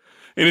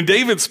 And in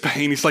David's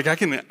pain, he's like, I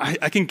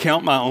can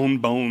count my own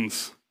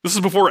bones. This is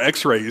before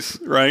x-rays,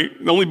 right?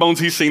 The only bones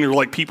he's seen are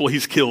like people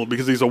he's killed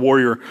because he's a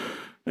warrior.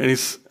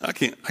 And I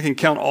can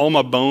count all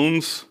my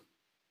bones.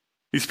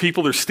 These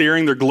people, they're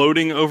staring, they're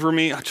gloating over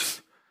me. I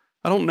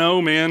don't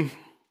know, man.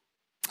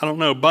 I don't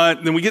know.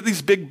 But then we get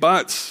these big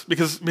buts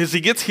because he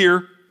gets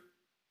here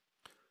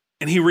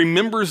and he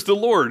remembers the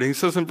Lord. And he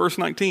says in verse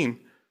 19,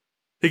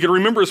 he can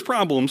remember his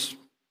problems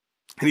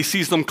and he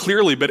sees them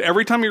clearly. But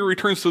every time he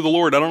returns to the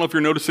Lord, I don't know if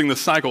you're noticing the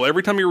cycle.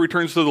 Every time he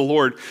returns to the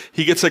Lord,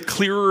 he gets a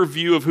clearer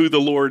view of who the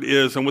Lord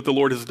is and what the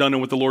Lord has done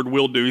and what the Lord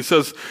will do. He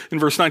says in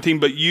verse 19,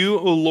 but you,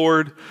 O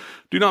Lord,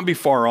 do not be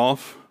far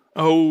off.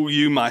 Oh,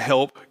 you, my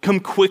help, come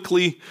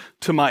quickly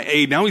to my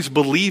aid. Now he's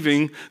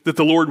believing that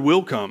the Lord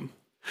will come.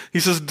 He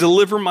says,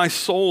 deliver my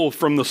soul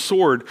from the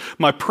sword,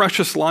 my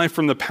precious life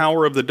from the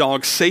power of the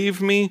dog.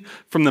 Save me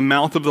from the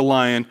mouth of the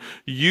lion.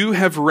 You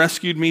have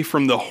rescued me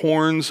from the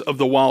horns of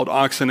the wild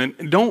oxen.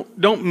 And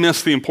don't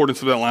miss the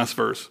importance of that last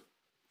verse.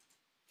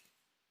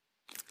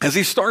 As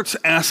he starts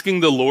asking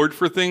the Lord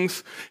for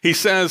things, he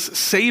says,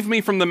 save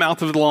me from the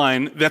mouth of the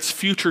lion. That's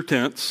future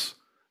tense.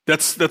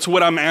 That's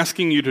what I'm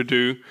asking you to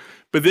do.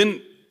 But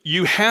then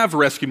you have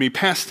rescued me,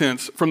 past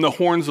tense, from the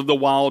horns of the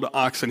wild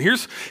oxen.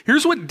 Here's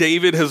what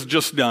David has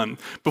just done.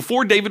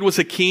 Before David was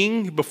a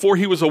king, before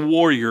he was a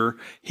warrior,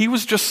 he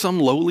was just some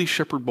lowly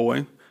shepherd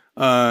boy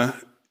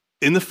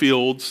in the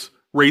fields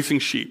raising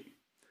sheep.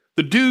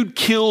 The dude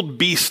killed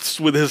beasts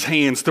with his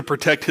hands to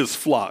protect his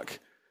flock.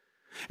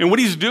 And what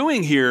he's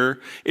doing here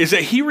is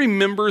that he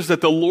remembers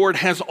that the Lord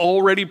has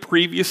already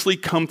previously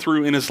come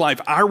through in his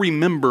life. I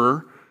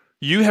remember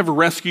you have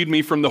rescued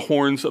me from the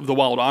horns of the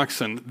wild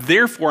oxen.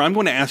 Therefore, I'm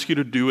going to ask you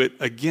to do it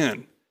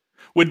again.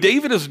 What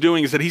David is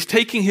doing is that he's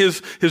taking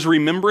his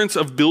remembrance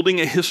of building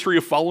a history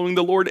of following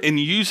the Lord and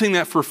using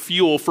that for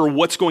fuel for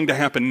what's going to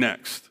happen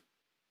next.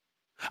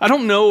 I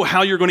don't know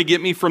how you're going to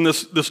get me from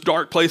this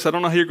dark place. I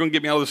don't know how you're going to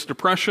get me out of this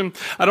depression.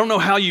 I don't know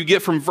how you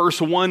get from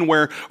verse 1,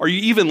 where are you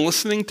even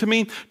listening to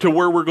me, to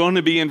where we're going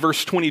to be in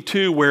verse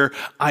 22, where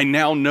I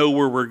now know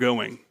where we're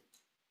going.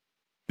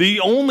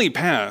 The only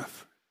path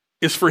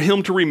is for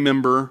him to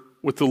remember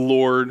what the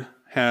Lord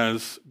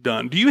has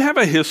done. Do you have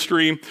a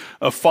history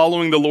of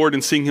following the Lord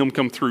and seeing him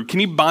come through? Can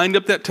you bind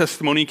up that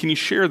testimony? Can you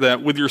share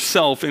that with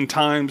yourself in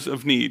times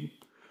of need?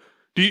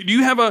 Do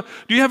you have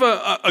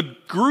a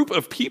group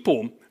of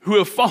people who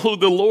have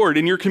followed the Lord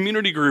in your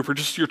community group or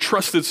just your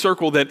trusted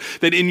circle that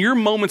in your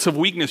moments of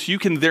weakness, you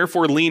can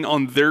therefore lean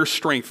on their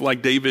strength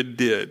like David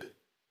did?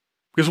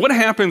 Because what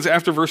happens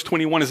after verse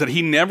 21 is that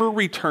he never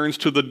returns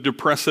to the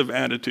depressive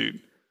attitude.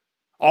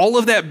 All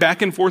of that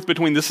back and forth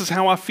between this is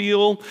how I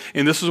feel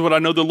and this is what I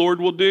know the Lord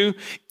will do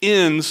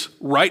ends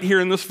right here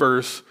in this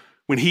verse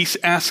when he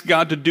asks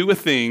God to do a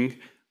thing,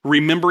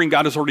 remembering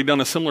God has already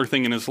done a similar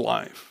thing in his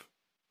life.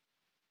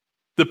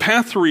 The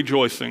path to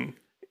rejoicing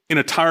in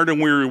a tired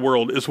and weary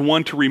world is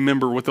one to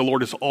remember what the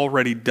Lord has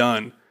already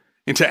done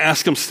and to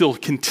ask him still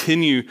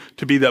continue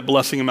to be that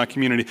blessing in my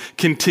community,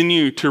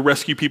 continue to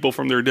rescue people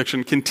from their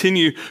addiction,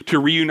 continue to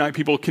reunite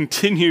people,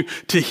 continue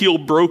to heal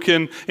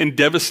broken and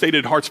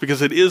devastated hearts,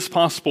 because it is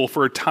possible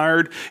for a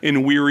tired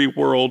and weary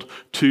world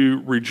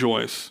to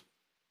rejoice.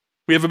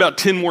 We have about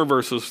 10 more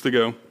verses to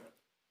go. It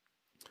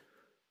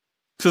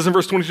says in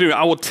verse 22,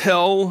 I will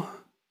tell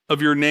of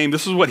your name.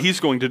 This is what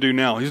he's going to do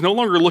now. He's no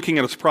longer looking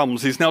at his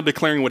problems. He's now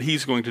declaring what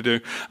he's going to do.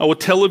 I will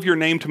tell of your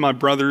name to my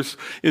brothers.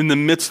 In the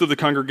midst of the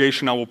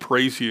congregation, I will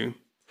praise you.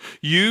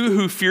 You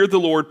who fear the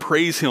Lord,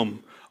 praise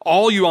him.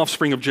 All you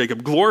offspring of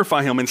Jacob,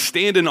 glorify him and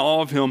stand in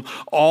awe of him,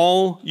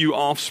 all you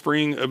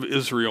offspring of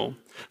Israel.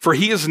 For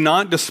he has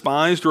not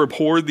despised or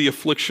abhorred the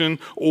affliction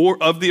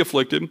or of the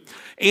afflicted,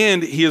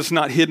 and he has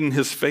not hidden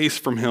his face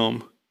from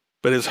him,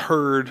 but has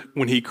heard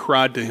when he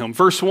cried to him.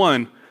 Verse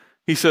 1,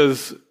 he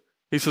says,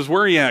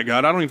 where are you at,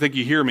 God? I don't even think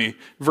you hear me.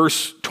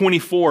 Verse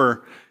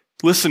 24,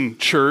 listen,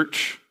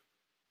 church,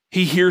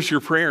 he hears your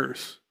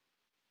prayers.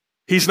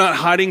 He's not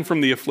hiding from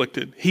the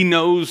afflicted. He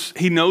knows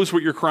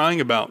what you're crying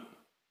about.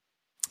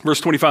 Verse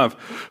 25,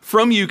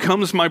 from you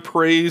comes my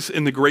praise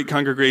in the great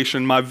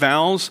congregation. My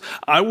vows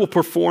I will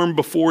perform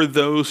before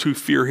those who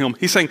fear him.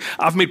 He's saying,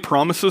 I've made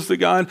promises to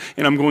God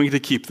and I'm going to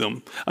keep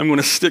them. I'm going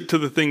to stick to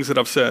the things that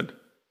I've said.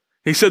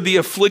 He said, the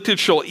afflicted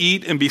shall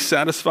eat and be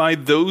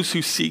satisfied. Those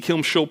who seek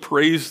him shall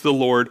praise the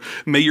Lord.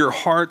 May your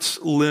hearts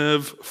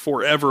live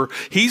forever.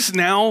 He's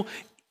now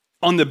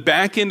on the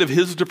back end of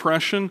his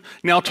depression,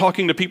 now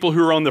talking to people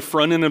who are on the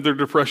front end of their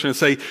depression and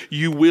say,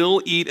 you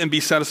will eat and be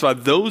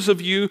satisfied. Those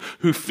of you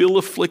who feel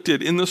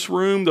afflicted in this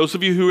room, those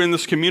of you who are in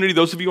this community,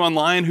 those of you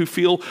online who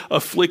feel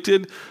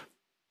afflicted,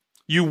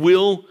 you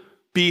will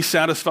be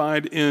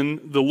satisfied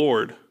in the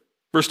Lord.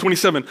 Verse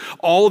 27,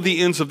 all of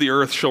the ends of the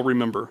earth shall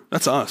remember.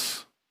 That's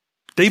us.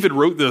 David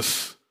wrote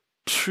this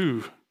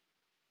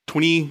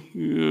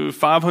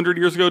 2,500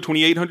 years ago,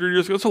 2,800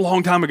 years ago. It's a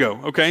long time ago,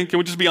 okay? Can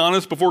we just be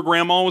honest? Before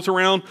grandma was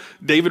around,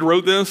 David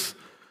wrote this.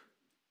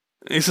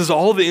 And he says,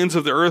 all the ends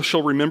of the earth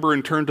shall remember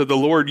and turn to the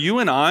Lord. You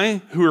and I,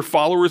 who are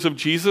followers of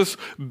Jesus,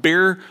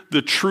 bear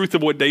the truth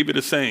of what David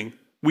is saying.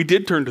 We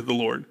did turn to the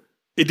Lord.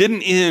 It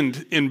didn't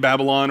end in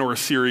Babylon or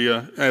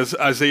Assyria, as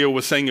Isaiah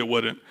was saying it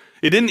wouldn't.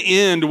 It didn't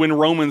end when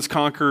Romans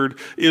conquered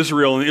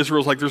Israel, and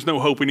Israel's like, there's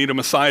no hope. We need a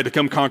Messiah to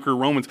come conquer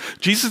Romans.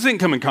 Jesus didn't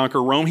come and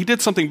conquer Rome. He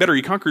did something better.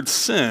 He conquered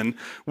sin.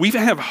 We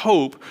have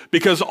hope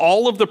because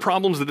all of the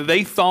problems that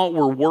they thought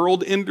were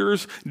world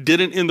enders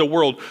didn't end the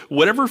world.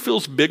 Whatever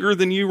feels bigger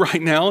than you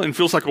right now and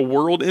feels like a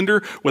world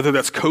ender, whether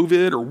that's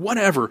COVID or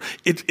whatever,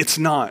 it's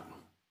not.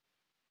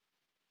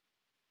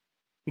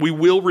 We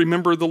will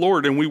remember the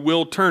Lord and we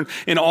will turn.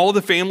 And all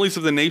the families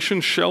of the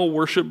nations shall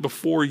worship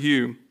before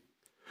you.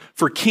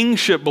 For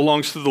kingship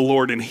belongs to the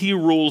Lord, and he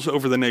rules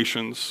over the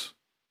nations.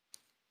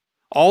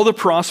 All the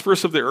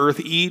prosperous of the earth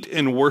eat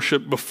and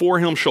worship. Before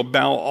him shall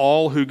bow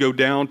all who go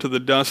down to the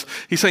dust.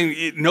 He's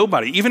saying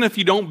nobody, even if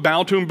you don't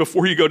bow to him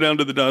before you go down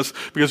to the dust,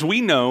 because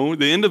we know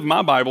the end of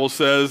my Bible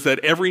says that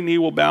every knee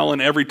will bow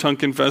and every tongue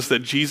confess that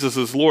Jesus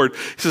is Lord.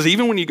 He says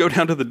even when you go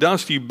down to the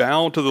dust, you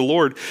bow to the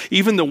Lord,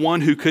 even the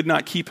one who could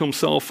not keep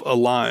himself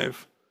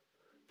alive.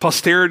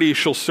 Posterity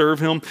shall serve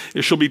him.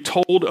 It shall be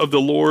told of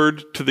the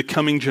Lord to the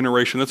coming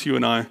generation. That's you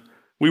and I.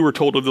 We were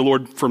told of the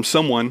Lord from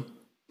someone,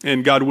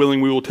 and God willing,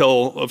 we will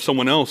tell of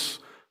someone else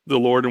the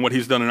Lord and what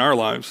he's done in our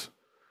lives.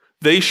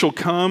 They shall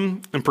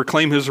come and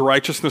proclaim his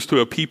righteousness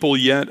to a people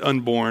yet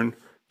unborn,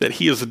 that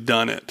he has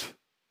done it.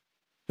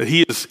 That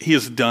he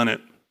has done it.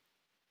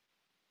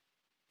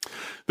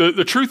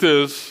 The truth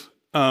is,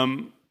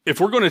 if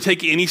we're going to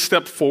take any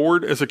step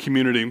forward as a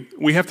community,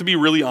 we have to be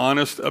really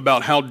honest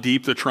about how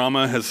deep the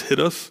trauma has hit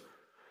us.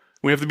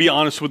 We have to be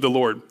honest with the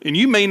Lord. And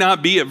you may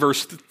not be at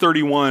verse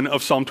 31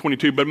 of Psalm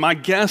 22, but my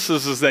guess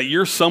is that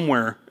you're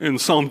somewhere in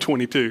Psalm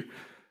 22.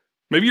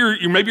 Maybe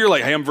you're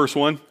like, hey, I'm verse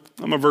 1.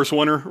 I'm a verse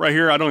 1er right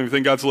here. I don't even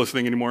think God's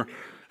listening anymore.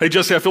 Hey,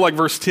 Jesse, I feel like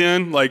verse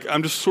 10, like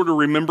I'm just sort of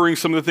remembering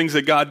some of the things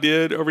that God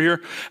did over here.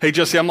 Hey,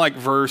 Jesse, I'm like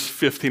verse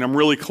 15. I'm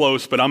really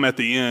close, but I'm at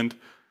the end.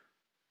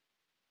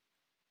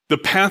 The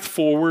path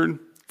forward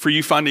for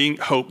you finding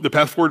hope, the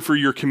path forward for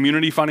your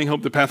community finding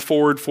hope, the path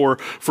forward for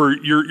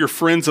your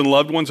friends and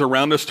loved ones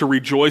around us to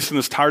rejoice in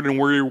this tired and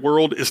weary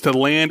world is to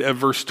land at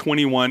verse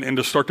 21 and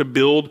to start to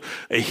build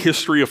a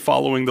history of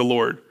following the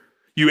Lord.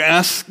 You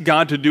ask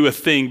God to do a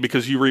thing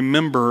because you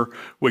remember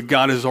what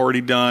God has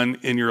already done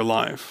in your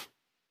life.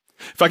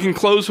 If I can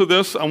close with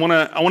this, I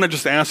want to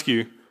just ask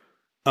you,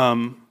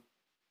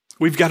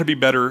 we've got to be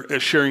better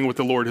at sharing what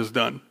the Lord has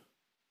done.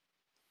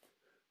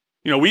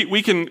 You know,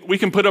 we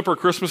can put up our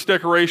Christmas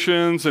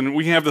decorations and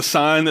we can have the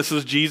sign that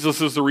says Jesus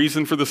is the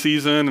reason for the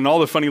season and all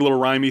the funny little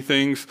rhymey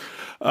things.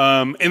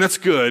 And that's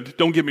good,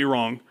 don't get me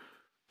wrong.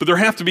 But there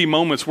have to be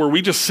moments where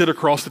we just sit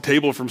across the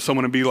table from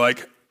someone and be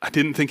like, I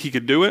didn't think he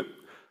could do it.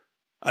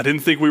 I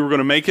didn't think we were going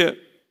to make it.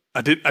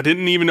 I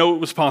didn't even know it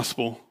was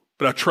possible,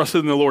 but I trusted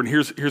in the Lord, and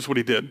here's what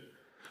he did.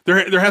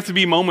 There have to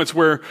be moments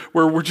where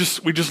we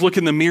just look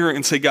in the mirror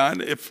and say,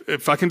 God,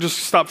 if I can just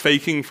stop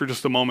faking for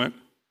just a moment.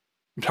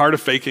 I'm tired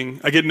of faking.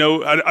 I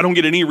don't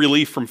get any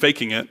relief from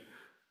faking it.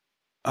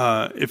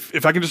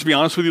 If I can just be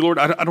honest with you, Lord,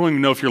 I don't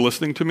even know if you're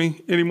listening to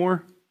me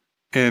anymore,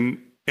 and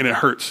it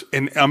hurts.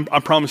 And I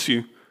promise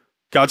you,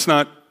 God's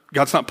not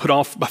put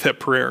off by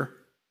that prayer.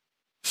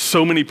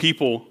 So many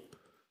people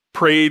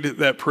prayed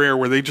that prayer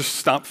where they just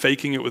stopped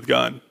faking it with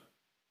God.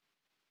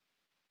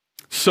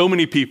 So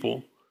many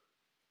people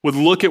would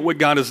look at what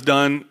God has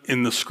done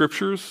in the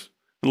scriptures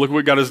and look at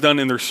what God has done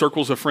in their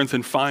circles of friends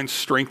and find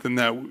strength in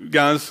that.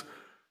 Guys,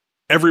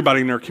 everybody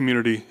in our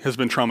community has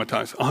been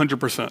traumatized,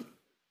 100%.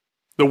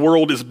 The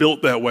world is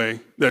built that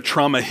way, that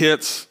trauma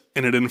hits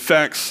and it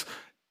infects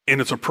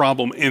and it's a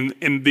problem.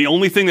 And the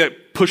only thing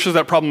that pushes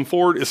that problem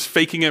forward is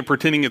faking it,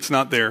 pretending it's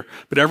not there.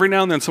 But every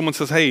now and then someone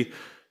says, hey,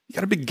 you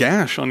got a big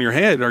gash on your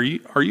head. Are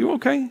you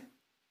okay?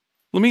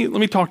 Let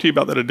me talk to you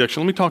about that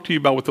addiction. Let me talk to you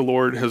about what the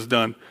Lord has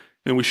done.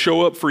 And we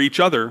show up for each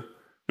other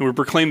and we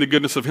proclaim the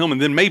goodness of him.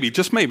 And then maybe,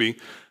 just maybe,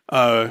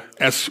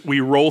 as we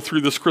roll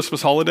through this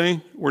Christmas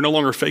holiday, we're no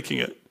longer faking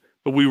it,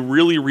 but we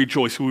really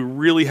rejoice. We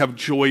really have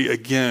joy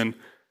again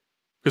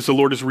because the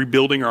Lord is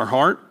rebuilding our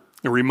heart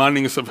and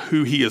reminding us of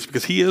who he is,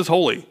 because he is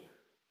holy,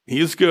 he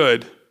is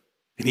good,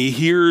 and he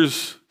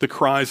hears the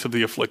cries of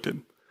the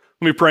afflicted.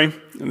 Let me pray,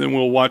 and then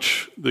we'll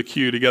watch the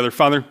cue together.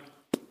 Father,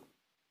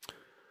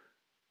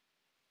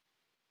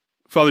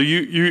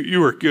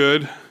 you are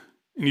good,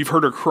 and you've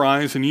heard our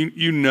cries, and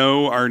you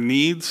know our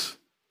needs.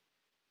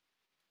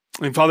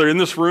 And Father, in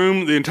this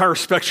room, the entire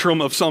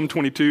spectrum of Psalm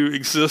 22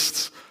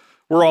 exists.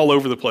 We're all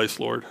over the place,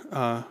 Lord.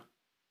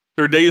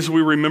 There are days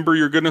we remember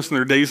your goodness, and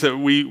there are days that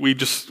we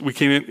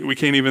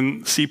can't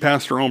even see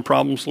past our own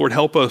problems. Lord,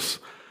 help us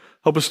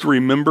to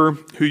remember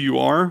who you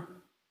are.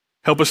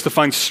 Help us to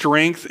find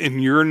strength in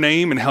your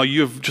name and how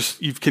you've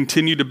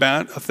continued to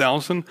bat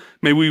 1,000.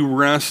 May we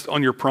rest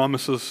on your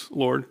promises,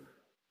 Lord.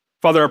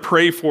 Father, I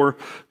pray for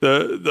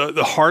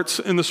the hearts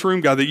in this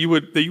room, God, that you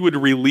would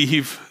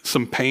relieve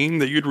some pain,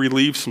 that you'd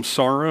relieve some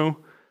sorrow.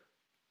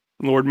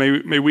 Lord,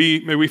 may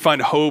we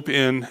find hope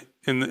in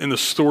the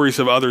stories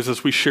of others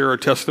as we share our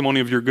testimony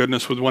of your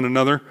goodness with one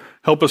another.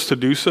 Help us to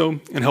do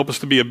so, and help us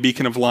to be a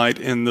beacon of light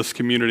in this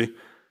community.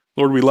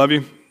 Lord, we love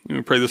you, and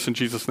we pray this in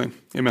Jesus' name.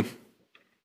 Amen.